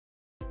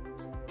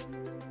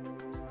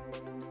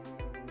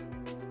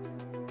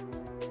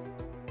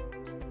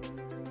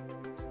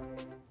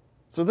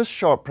So this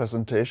short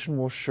presentation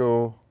will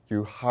show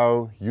you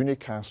how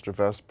unicast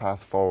reverse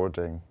path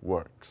forwarding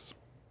works.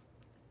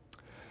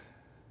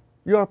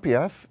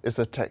 uRPF is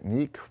a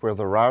technique where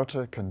the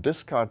router can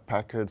discard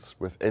packets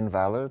with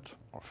invalid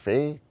or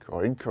fake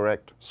or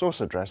incorrect source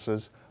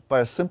addresses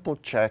by a simple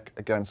check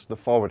against the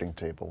forwarding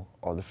table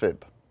or the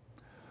fib.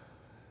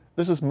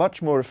 This is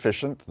much more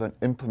efficient than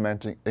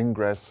implementing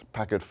ingress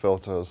packet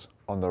filters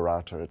on the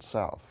router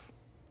itself.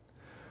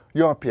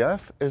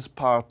 uRPF is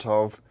part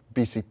of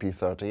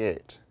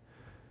BCP38.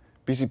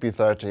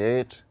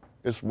 BCP38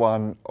 is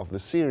one of the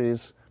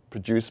series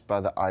produced by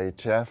the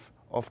IETF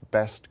of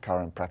best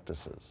current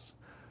practices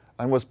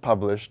and was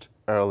published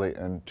early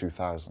in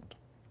 2000.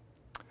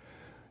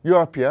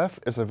 uRPF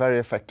is a very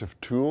effective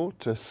tool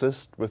to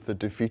assist with the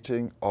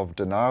defeating of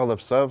denial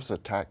of service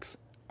attacks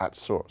at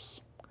source.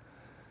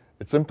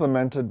 It's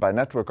implemented by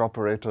network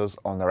operators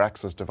on their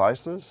access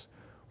devices,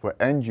 where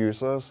end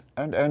users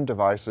and end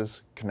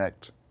devices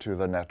connect to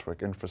the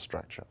network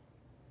infrastructure.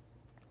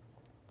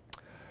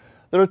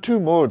 There are two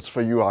modes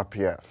for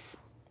uRPF.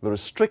 There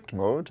is strict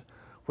mode,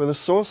 where the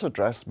source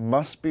address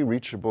must be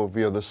reachable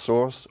via the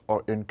source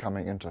or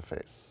incoming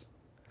interface.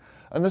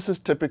 And this is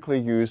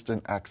typically used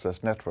in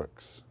access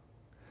networks.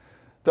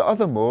 The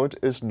other mode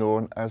is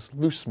known as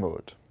loose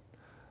mode.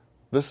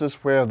 This is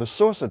where the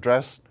source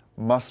address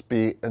must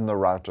be in the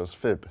router's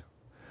fib.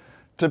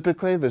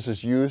 Typically, this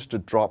is used to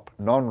drop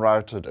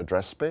non-routed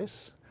address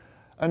space,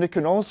 and it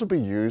can also be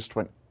used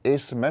when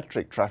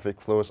asymmetric traffic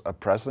flows are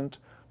present,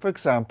 for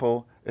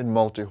example, in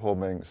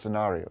multi-homing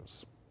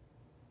scenarios.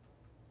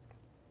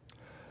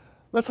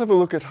 Let's have a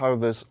look at how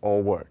this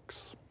all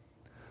works.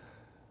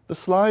 The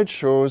slide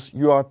shows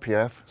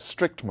uRPF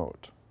strict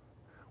mode.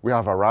 We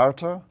have a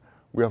router,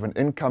 we have an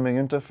incoming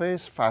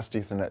interface, Fast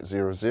Ethernet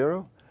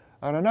 00,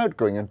 and an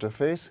outgoing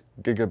interface,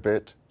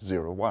 Gigabit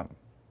 01.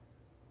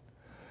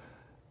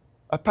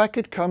 A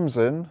packet comes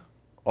in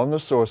on the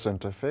source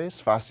interface,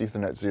 Fast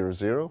Ethernet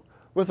 00,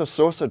 with a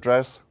source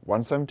address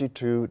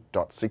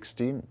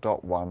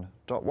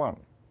 172.16.1.1.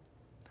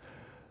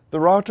 The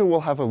router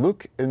will have a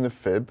look in the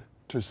fib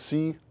to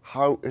see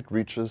how it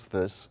reaches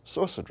this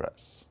source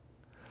address.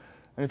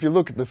 And if you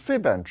look at the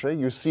fib entry,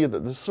 you see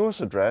that the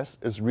source address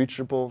is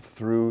reachable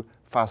through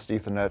Fast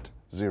Ethernet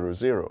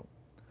 00.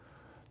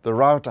 The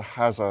router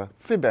has a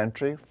fib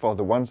entry for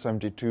the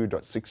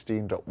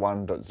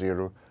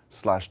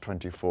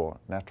 172.16.1.0/24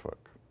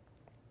 network.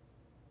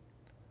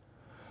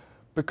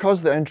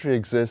 Because the entry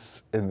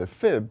exists in the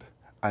fib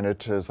and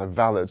it is a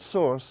valid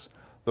source,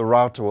 the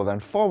router will then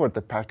forward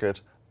the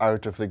packet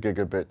out of the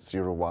Gigabit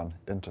 01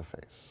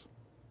 interface.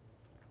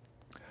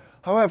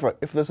 However,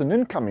 if there's an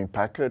incoming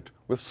packet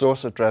with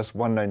source address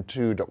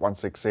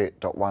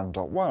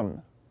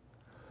 192.168.1.1,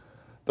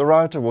 the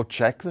router will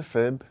check the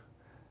fib,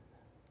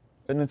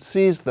 and it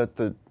sees that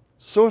the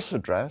source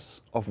address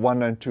of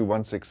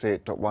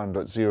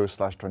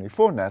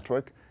 192.168.1.0/24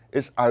 network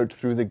is out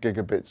through the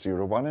Gigabit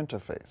 01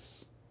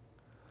 interface.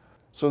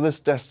 So this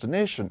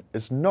destination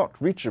is not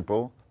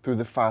reachable through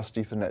the Fast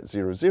Ethernet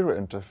 00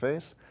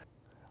 interface,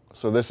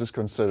 so this is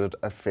considered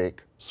a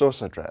fake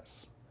source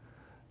address.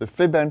 The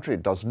fib entry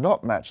does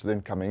not match the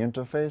incoming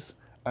interface,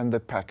 and the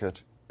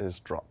packet is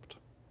dropped.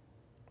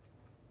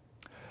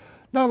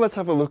 Now let's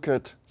have a look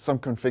at some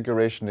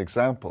configuration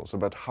examples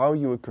about how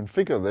you would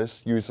configure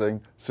this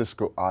using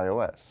Cisco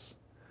IOS.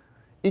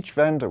 Each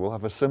vendor will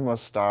have a similar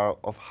style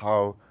of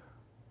how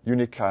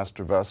unicast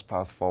reverse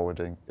path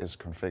forwarding is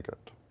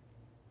configured.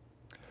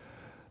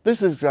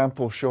 This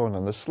example shown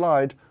on the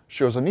slide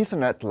shows an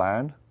Ethernet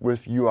LAN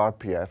with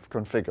uRPF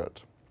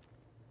configured.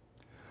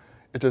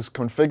 It is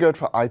configured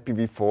for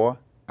IPv4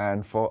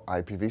 and for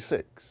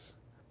IPv6.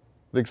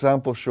 The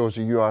example shows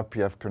a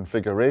uRPF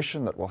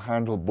configuration that will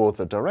handle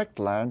both a direct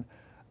LAN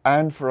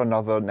and for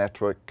another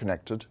network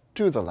connected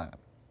to the LAN.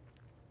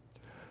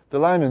 The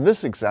LAN in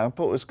this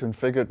example is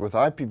configured with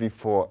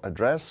IPv4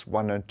 address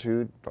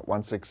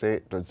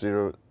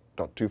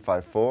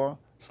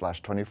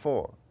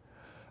 192.168.0.254/24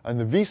 and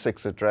the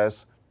v6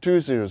 address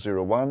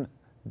 2001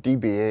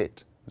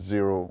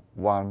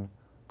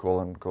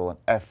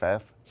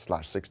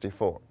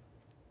 db801:FF/64.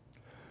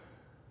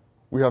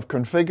 We have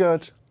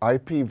configured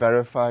IP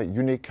verify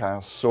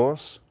unicast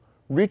source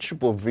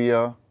reachable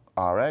via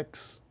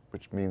RX,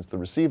 which means the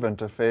receive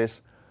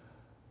interface,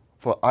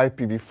 for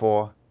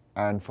IPv4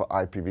 and for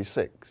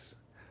IPv6.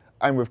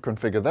 And we've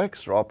configured the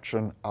extra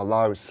option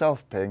allow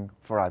self-ping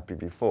for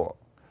IPv4.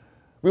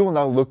 We will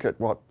now look at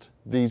what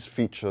these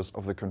features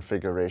of the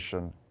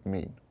configuration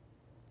mean.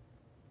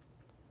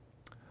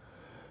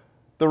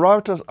 The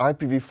router's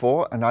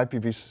IPv4 and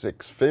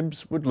IPv6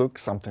 fibs would look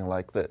something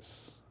like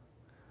this.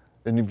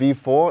 In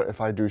v4,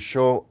 if I do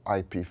show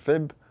IP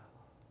fib,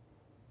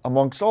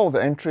 amongst all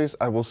the entries,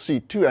 I will see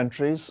two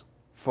entries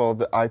for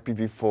the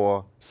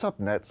IPv4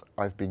 subnets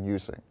I've been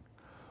using.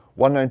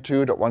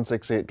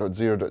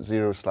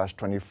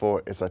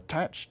 192.168.0.0/24 is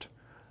attached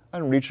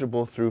and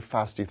reachable through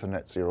Fast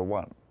Ethernet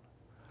 01.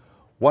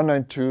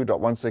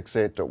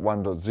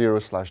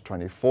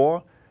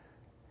 192.168.1.0/24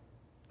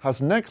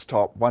 has next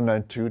hop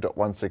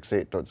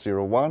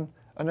 192.168.01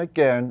 and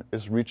again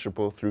is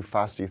reachable through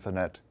Fast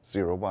Ethernet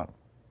 01.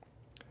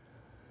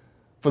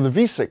 For the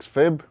V6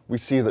 fib, we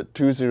see that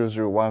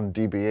 2001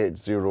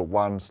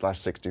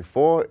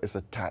 DB801/64 is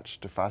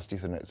attached to Fast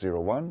Ethernet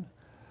 01,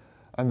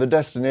 and the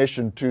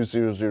destination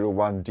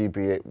 2001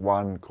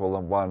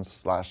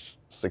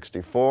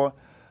 DB81:1/64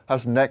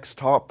 has next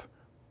hop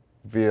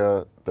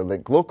via the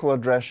link local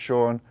address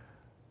shown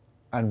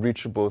and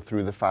reachable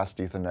through the Fast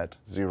Ethernet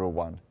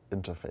 01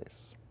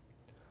 interface.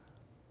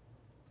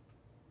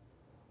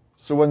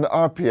 So when the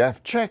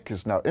RPF check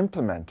is now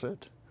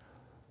implemented,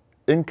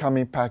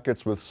 incoming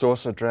packets with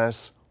source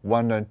address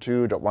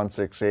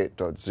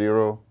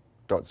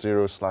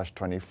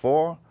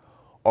 192.168.0.0/24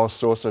 or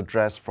source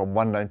address from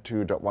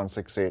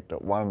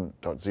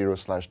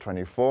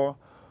 192.168.1.0/24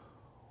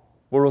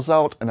 will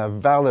result in a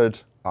valid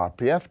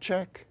RPF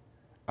check,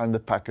 and the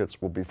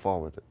packets will be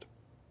forwarded.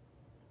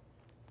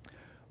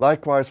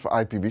 Likewise for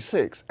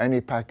IPv6, any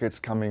packets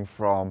coming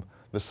from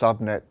the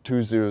subnet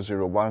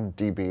 2001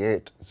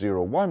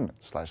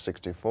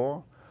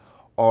 DB801/64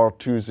 or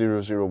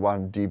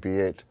 2001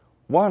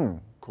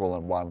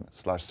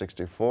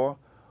 DB81:1/64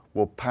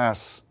 will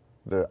pass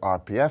the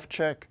RPF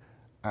check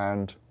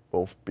and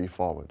both be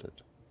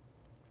forwarded.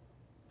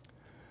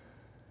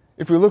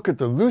 If we look at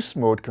the loose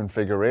mode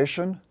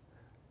configuration,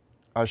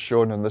 as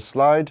shown in the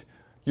slide,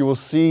 you will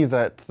see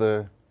that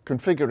the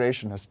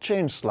configuration has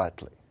changed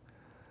slightly.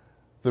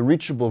 The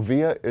reachable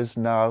via is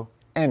now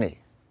any.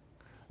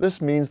 This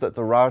means that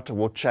the router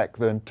will check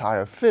the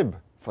entire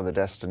fib for the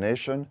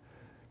destination,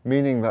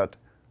 meaning that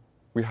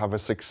we have a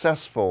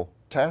successful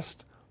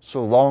test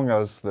so long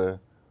as the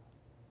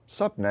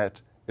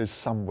subnet is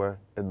somewhere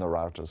in the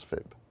router's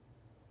fib.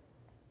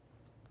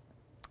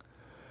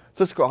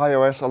 Cisco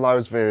IOS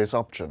allows various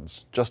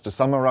options. Just to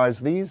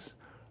summarize these,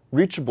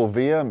 reachable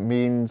via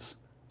means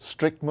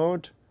strict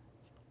mode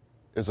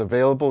is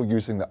available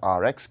using the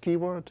RX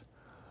keyword.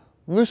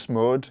 Loose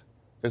mode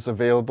is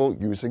available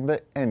using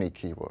the any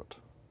keyword.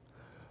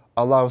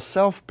 Allow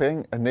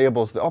self-ping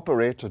enables the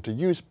operator to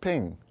use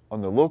ping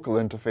on the local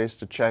interface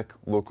to check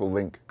local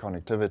link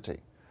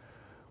connectivity.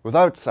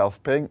 Without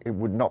self-ping, it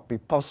would not be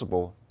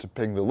possible to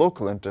ping the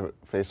local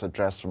interface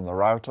address from the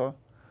router.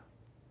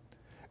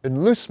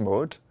 In loose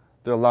mode,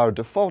 the allow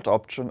default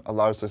option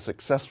allows a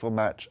successful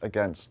match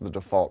against the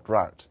default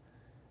route,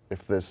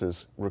 if this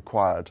is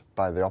required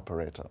by the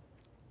operator.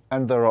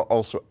 And there are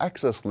also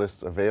access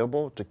lists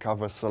available to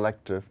cover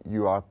selective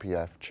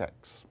uRPF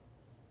checks.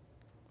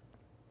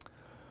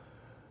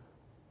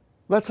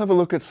 Let's have a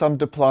look at some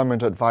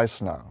deployment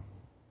advice now.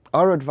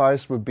 Our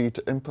advice would be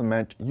to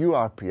implement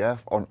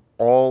uRPF on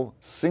all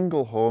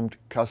single-homed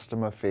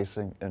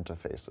customer-facing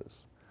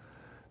interfaces.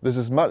 This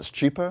is much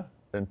cheaper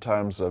in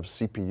terms of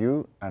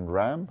CPU and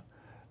RAM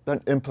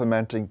than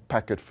implementing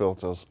packet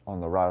filters on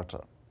the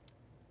router.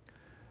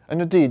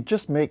 And indeed,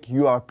 just make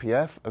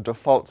uRPF a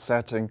default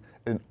setting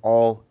in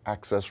all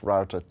access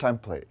router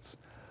templates,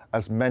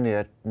 as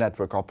many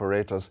network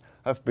operators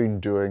have been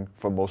doing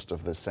for most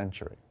of this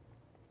century.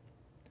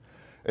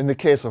 In the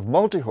case of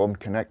multi-home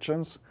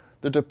connections,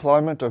 the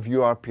deployment of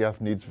uRPF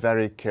needs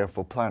very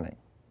careful planning,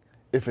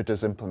 if it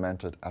is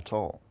implemented at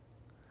all.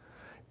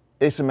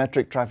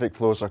 Asymmetric traffic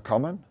flows are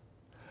common,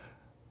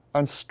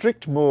 and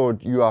strict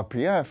mode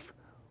uRPF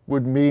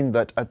would mean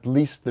that at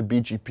least the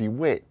BGP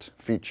wait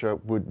feature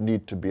would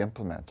need to be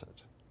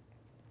implemented.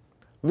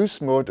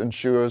 Loose mode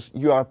ensures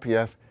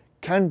uRPF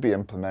can be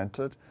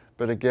implemented,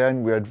 but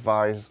again we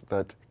advise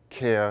that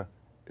care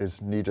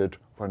is needed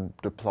when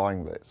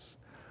deploying this.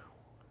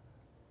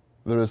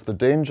 There is the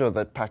danger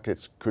that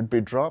packets could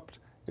be dropped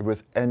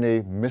with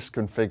any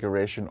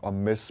misconfiguration or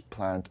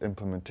misplanned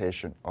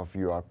implementation of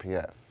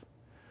uRPF.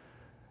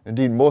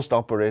 Indeed, most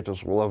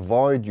operators will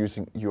avoid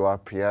using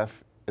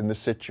uRPF in the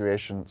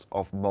situations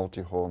of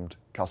multi-homed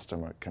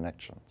customer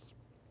connections.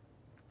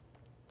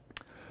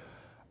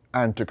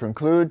 And to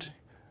conclude,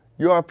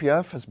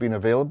 uRPF has been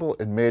available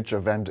in major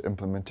vendor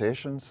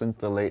implementations since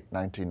the late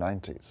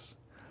 1990s.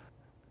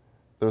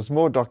 There is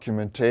more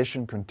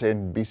documentation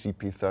contained in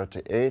BCP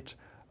 38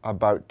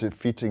 about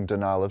defeating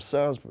denial of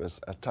service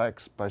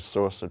attacks by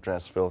source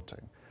address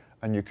filtering,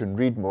 and you can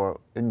read more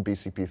in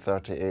BCP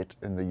 38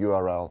 in the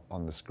URL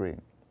on the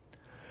screen.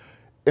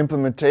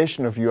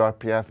 Implementation of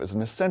uRPF is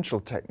an essential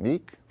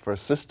technique for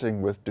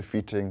assisting with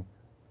defeating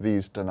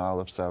these denial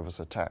of service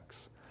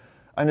attacks,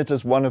 and it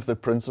is one of the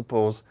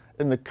principles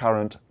in the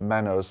current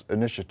Manners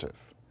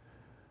initiative.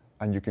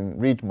 And you can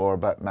read more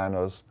about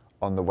Manners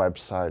on the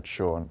website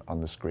shown on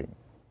the screen.